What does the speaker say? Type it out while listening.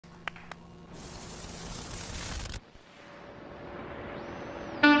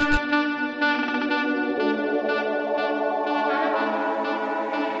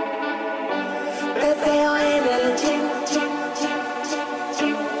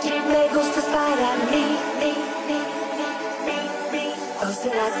para mí. Hoy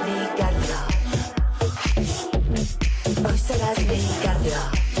serás mi cardio. Hoy serás mi cardio.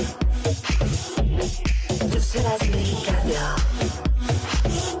 Tú serás mi cardio.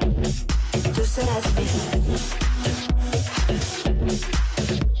 Tú serás mi.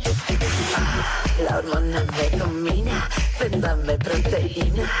 La hormona me domina, ven dame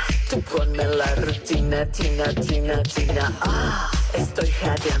proteína. Tú ponme la rutina, tina, tina, tina. Estoy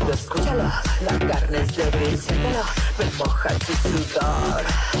jadeando, escúchalo. La carne es débil, siéntelo. Me moja tu sudor.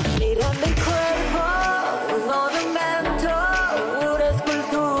 Mira mi cuerpo, un monumento, una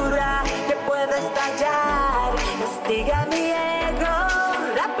escultura que puede estallar. Castiga mi ego,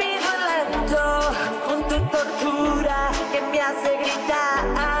 rápido y lento, con tu tortura que me hace gritar.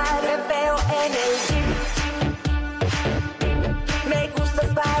 Me veo en el gym, me gustas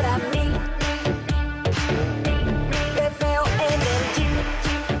para mí. Te veo en el gym,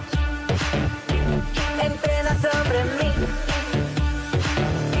 entrena sobre mí.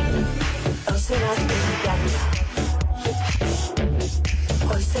 Hoy serás mi cardio.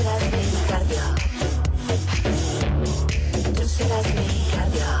 Hoy serás mi cardio. Tú serás mi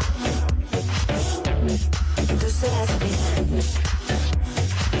cardio. Tú serás mi.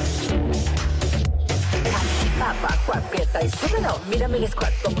 Abajo, aprieta y súbelo. Mira mi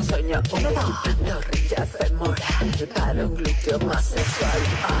squat como un sueño húmedo. Pantorrilla femoral para un glúteo más sensual.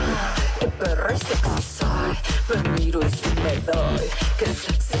 Qué perra y sexy soy. Me miro y sí me doy. Qué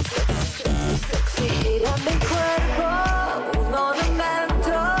sexy, sexy, sexy, sexy. Mira mi cuerpo, un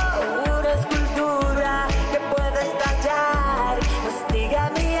monumento, una escultura que puede estallar. Castiga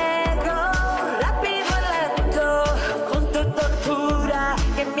mi ego, rápido y lento, con tu tortura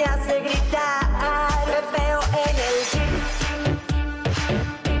que me hace gritar. Me veo en el gym,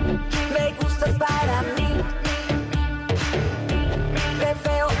 me gustas para mí. Me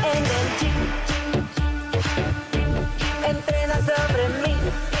veo en el gym, entrena sobre mí.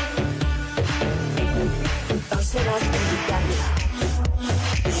 Hoy serás mi cardio.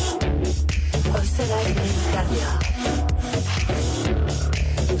 Hoy serás mi cardio.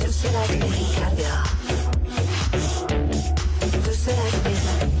 Tú serás mi cardio. Tú serás mi.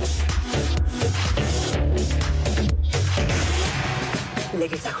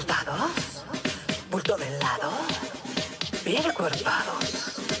 Leggings ajustados, bulto del lado, bien acuerpados,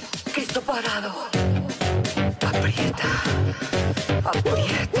 Cristo parado. Aprieta,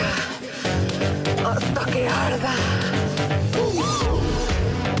 aprieta, hasta que arda.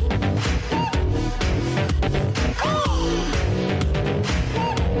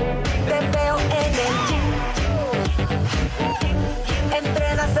 Te veo en el gym,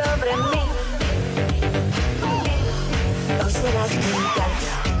 entrena sobre mí. Hoy serás mi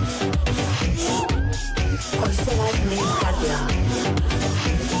cardio. Hoy serás mi cardio.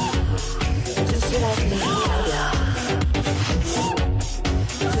 Tú serás mi.